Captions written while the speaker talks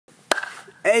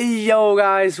Hey yo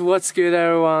guys, what's good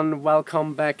everyone?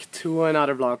 Welcome back to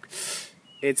another vlog.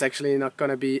 It's actually not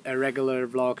gonna be a regular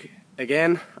vlog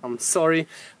again. I'm sorry.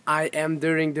 I am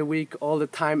during the week all the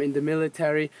time in the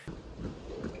military.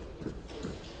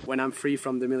 When I'm free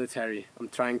from the military, I'm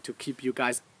trying to keep you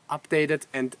guys updated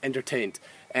and entertained.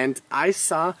 And I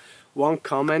saw one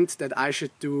comment that I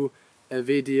should do a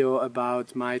video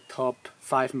about my top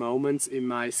 5 moments in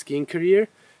my skiing career.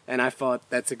 And I thought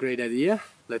that's a great idea.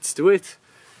 Let's do it.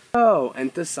 Oh,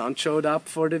 and the sun showed up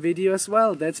for the video as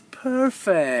well. That's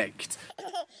perfect.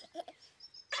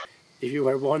 If you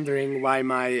were wondering why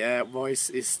my voice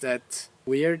is that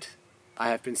weird, I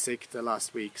have been sick the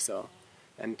last week,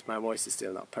 and my voice is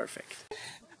still not perfect.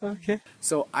 Okay.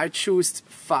 So I chose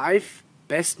 5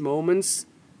 best moments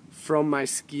from my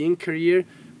skiing career,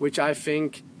 which I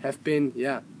think have been,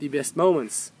 the best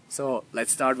moments. So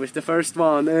let's start with the first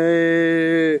one.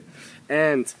 Hey!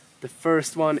 And the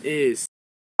first one is...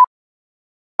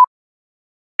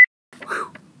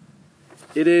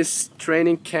 It is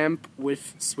training camp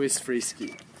with Swiss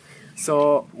Freeski.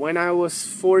 So when I was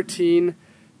 14,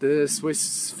 the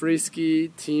Swiss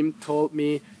Freeski team told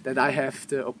me that I have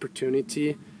the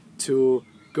opportunity to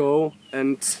go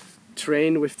and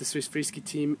train with the Swiss Freeski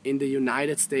team in the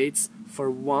United States for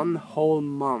 1 whole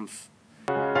month.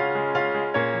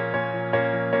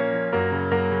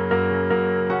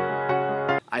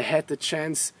 I had the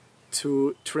chance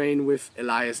to train with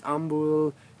Elias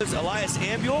Ambul. Elias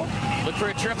Ambul. Look for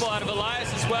a triple out of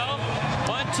Elias as well.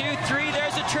 1, 2, 3,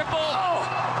 there's a triple.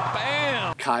 Oh,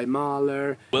 bam! Kai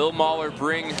Mahler. Will Mahler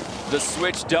bring the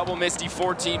switch double Misty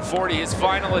 1440, his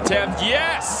final attempt,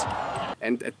 yes!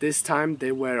 And at this time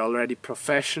they were already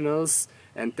professionals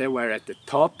and they were at the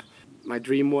top. My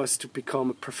dream was to become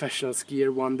a professional skier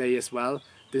one day as well.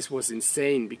 This was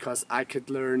insane because I could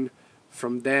learn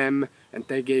from them and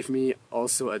they gave me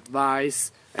also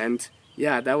advice, and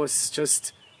yeah, that was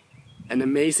just an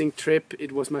amazing trip.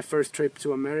 It was my first trip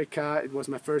to America, it was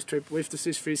my first trip with the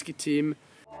Swiss Freeski team.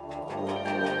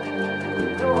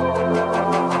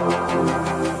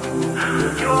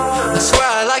 I swear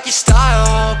I like your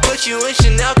style, put you in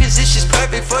Chanel cause it's just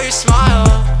perfect for your smile.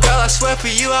 Girl, I swear for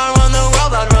you I'd run the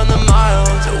world, I'd run the miles.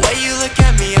 The way you look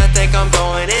at me, I think I'm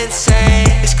going insane.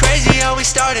 It's crazy how we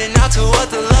started out to what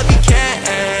the love you can't.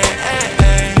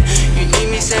 You need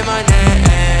me, say my name.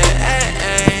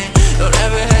 Don't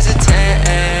ever hesitate.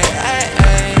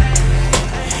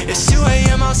 It's 2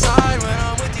 AM outside when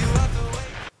I'm with you.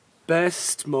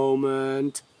 Best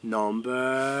moment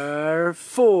number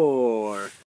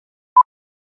 4.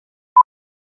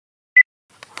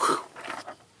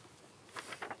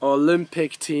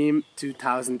 Olympic team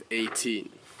 2018.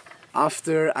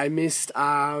 After I missed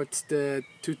out the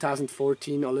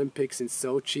 2014 Olympics in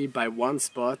Sochi by 1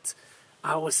 spot,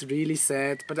 I was really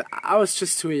sad, but I was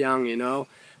just too young, you know.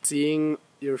 Seeing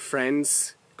your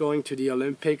friends going to the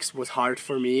Olympics was hard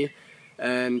for me,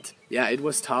 and yeah, it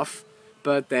was tough.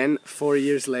 But then 4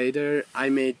 years later I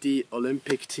made the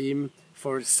Olympic team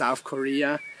for South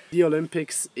Korea. The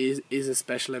Olympics is a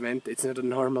special event, it's not a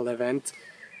normal event.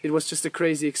 It was just a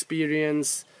crazy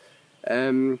experience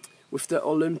with the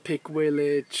Olympic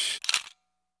Village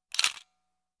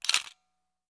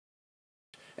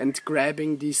and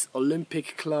grabbing these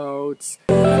Olympic clothes.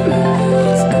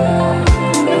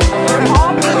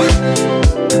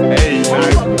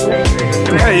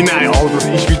 Hey, nein,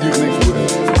 Alter, ich will dich nicht gut.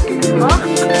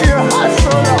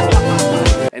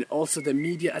 And also the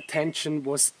media attention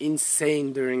was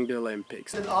insane during the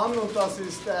Olympics.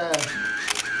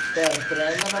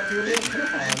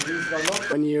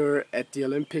 When you're at the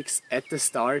Olympics at the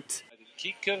start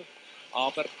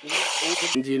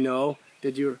and you know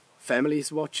that your family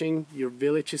is watching, your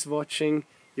village is watching,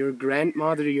 your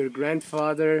grandmother, your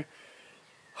grandfather,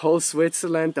 whole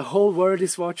Switzerland, the whole world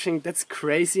is watching, that's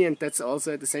crazy, and that's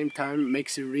also at the same time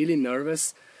makes you really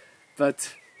nervous,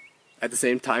 but at the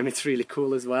same time it's really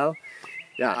cool as well.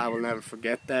 Yeah, I will never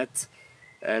forget that.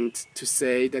 And to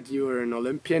say that you are an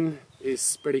Olympian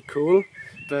is pretty cool,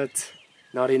 but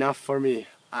not enough for me.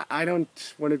 I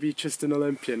don't want to be just an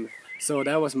Olympian. So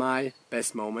that was my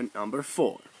best moment number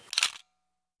 4.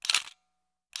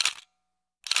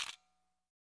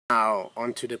 Now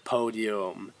onto the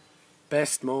podium.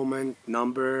 Best moment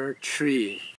number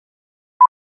 3.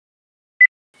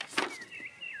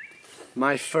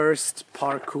 My first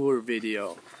parkour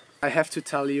video. I have to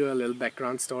tell you a little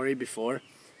background story before.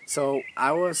 So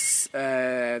I was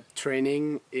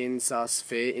training in Saas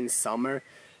Fee in summer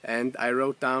and I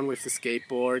rode down with the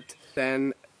skateboard.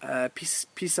 Then a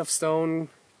piece of stone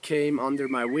came under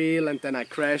my wheel and then I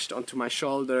crashed onto my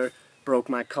shoulder, broke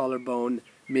my collarbone,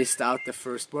 missed out the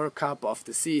first World Cup of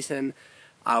the season.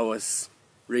 I was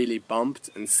really bummed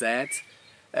and sad.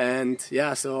 And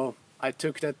yeah, so I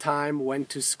took that time, went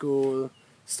to school,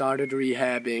 started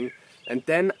rehabbing. And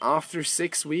then after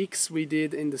 6 weeks we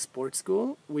did in the sports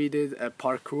school, we did a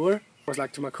parkour. I was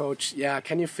like to my coach, yeah,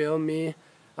 can you film me?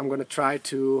 I'm gonna try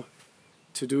to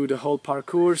do the whole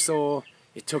parkour. So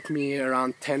it took me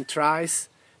around 10 tries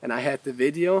and I had the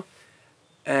video.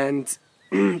 And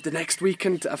the next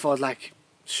weekend I thought like,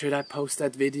 should I post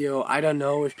that video? I don't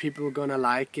know if people are gonna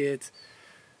like it.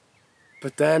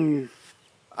 But then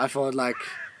I thought like,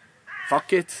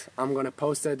 fuck it, I'm gonna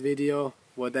post that video,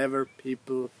 whatever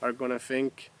people are gonna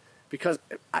think. Because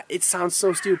it sounds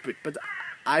so stupid, but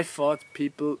I thought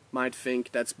people might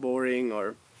think that's boring,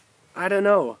 or I don't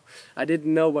know. I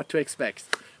didn't know what to expect.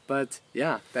 But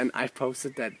yeah, then I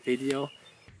posted that video.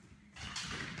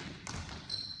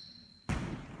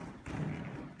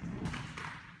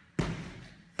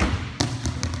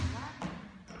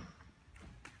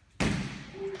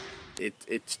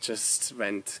 It just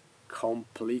went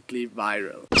completely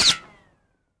viral.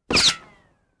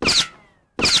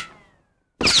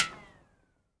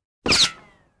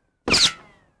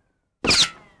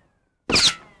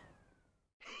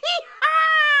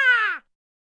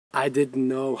 I didn't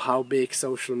know how big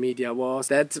social media was.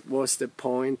 That was the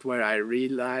point where I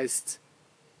realized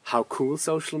how cool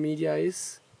social media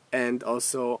is and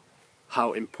also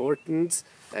how important.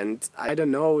 And I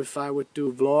don't know if I would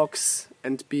do vlogs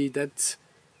and do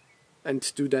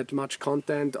that much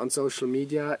content on social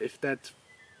media if that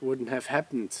wouldn't have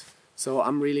happened. So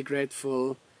I'm really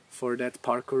grateful for that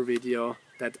parkour video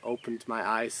that opened my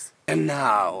eyes. And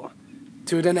now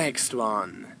to the next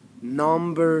one,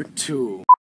 number 2.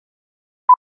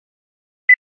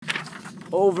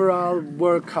 Overall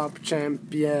World Cup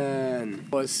champion.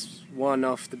 Was one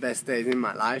of the best days in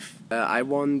my life. I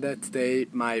won that day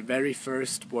my very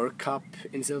first World Cup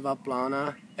in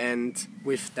Silvaplana, and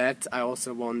with that I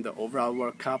also won the overall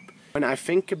World Cup. When I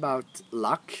think about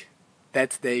luck,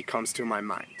 that day comes to my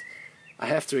mind. I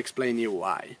have to explain you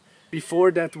why.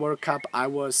 Before that World Cup I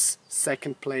was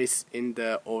 2nd place in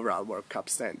the overall World Cup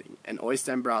standing, and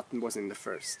Øystein Bråten was in the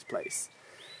 1st place.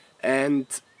 And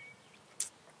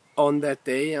on that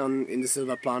day in the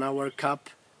Silvaplana World Cup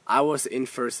I was in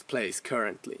 1st place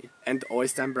currently, and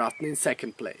Øystein Bråten in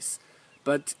 2nd place.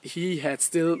 But he had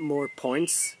still more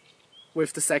points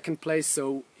with the 2nd place,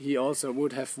 so he also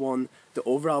would have won the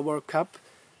overall World Cup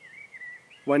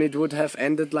when it would have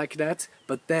ended like that.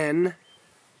 But then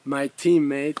my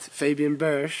teammate Fabian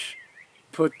Boesch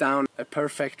put down a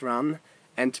perfect run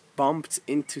and bumped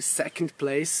into 2nd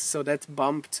place, so that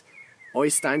bumped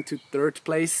Øystein to 3rd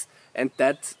place. And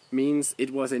that means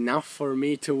it was enough for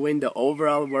me to win the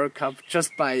overall World Cup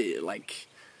just by like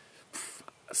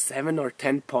 7 or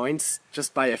 10 points,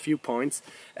 just by a few points.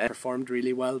 I performed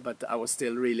really well, but I was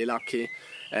still really lucky.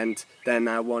 And then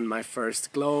I won my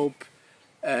first Globe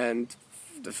and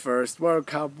the first World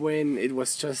Cup win. It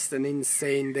was just an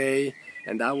insane day,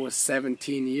 and I was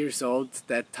 17 years old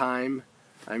that time.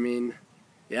 I mean,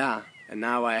 yeah, and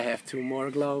now I have 2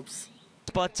 more Globes.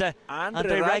 But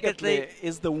Andri Ragettli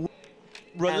is the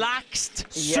relaxed,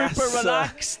 super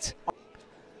relaxed.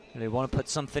 They want to put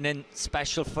something in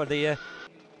special for the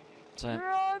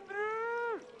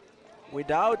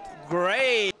without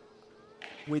Gray,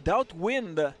 without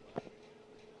wind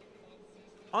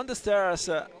on the stairs.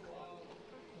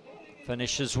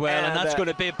 Finish as well, and that's going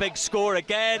to be a big score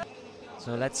again.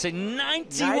 So let's say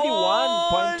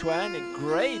 91.20,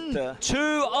 great.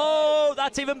 2-0,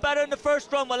 that's even better than the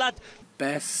first run. Well, that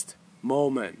best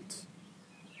moment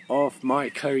of my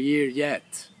career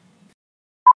yet.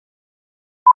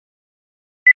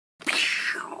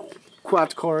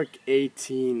 Quad cork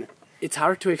 18. It's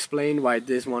hard to explain why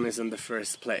this one is in the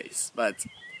 1st place, but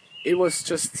it was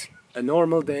just a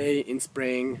normal day in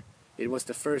spring. It was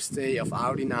the first day of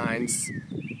Audi 9s.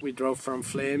 We drove from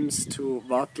Flims to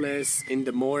Vatles in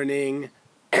the morning,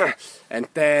 and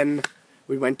then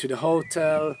we went to the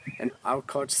hotel, and our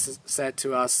coach said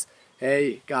to us,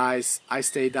 hey guys, I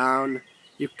stay down,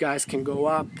 you guys can go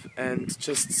up and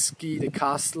just ski the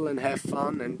castle and have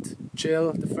fun and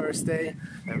chill the first day.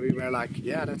 And we were like,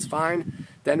 yeah, that's fine.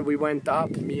 Then we went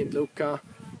up, me and Luca,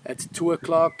 at 2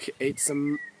 o'clock, ate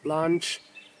some lunch,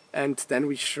 and then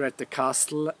we shred the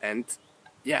castle. And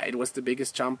yeah, it was the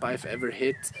biggest jump I've ever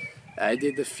hit. I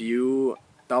did a few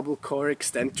double corks,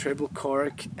 then triple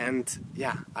cork, and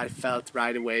yeah, I felt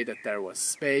right away that there was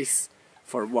space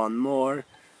for one more.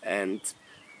 And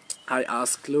I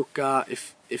asked Luca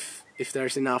if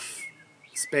there's enough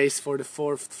space for the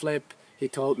 4th flip. He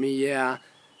told me yeah.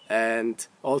 And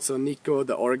also Nico,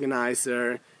 the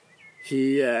organizer,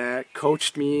 he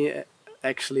coached me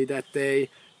actually that day,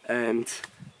 and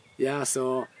yeah,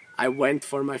 so I went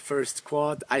for my first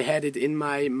quad. I had it in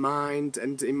my mind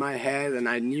and in my head, and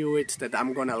I knew it that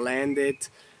I'm gonna land it.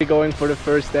 Going for the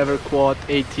first ever quad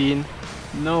 18.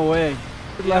 No way.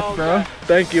 Good luck, bro.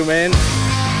 Thank you, man.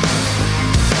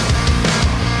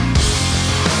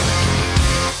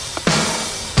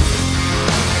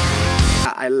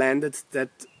 I landed that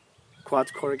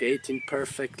quad cork 18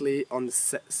 perfectly on the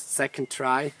second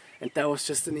try, and that was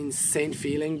just an insane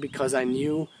feeling because I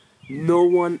knew no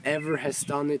one ever has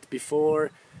done it before.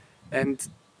 And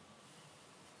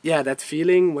yeah, that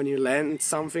feeling when you land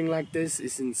something like this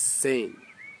is insane.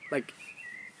 Like,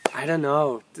 I don't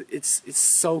know, it's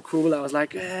so cool. I was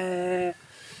like, eh.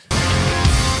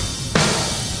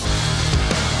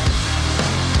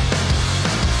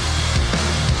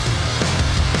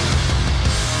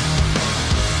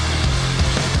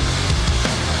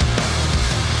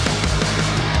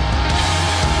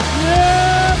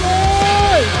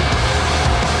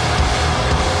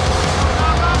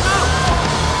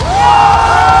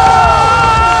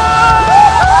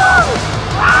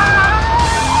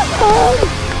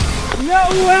 No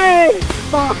way!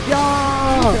 Fuck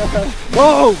yeah!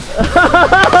 Whoa!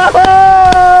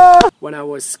 When I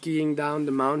was skiing down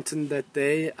the mountain that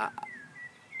day,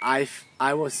 I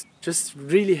was just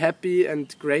really happy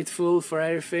and grateful for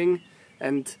everything,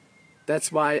 and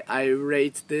that's why I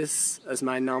rate this as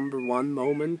my #1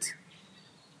 moment,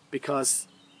 because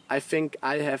I think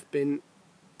I have been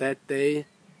that day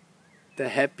the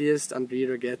happiest Andri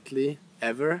Ragettli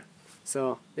ever.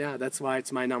 So yeah, that's why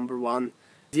it's my #1.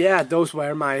 Yeah, those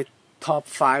were my top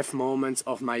 5 moments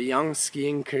of my young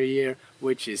skiing career,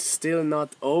 which is still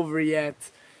not over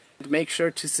yet. Make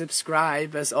sure to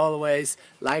subscribe as always,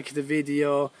 like the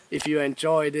video if you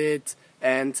enjoyed it,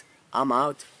 and I'm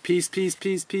out. Peace, peace,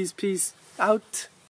 peace, peace, peace, out.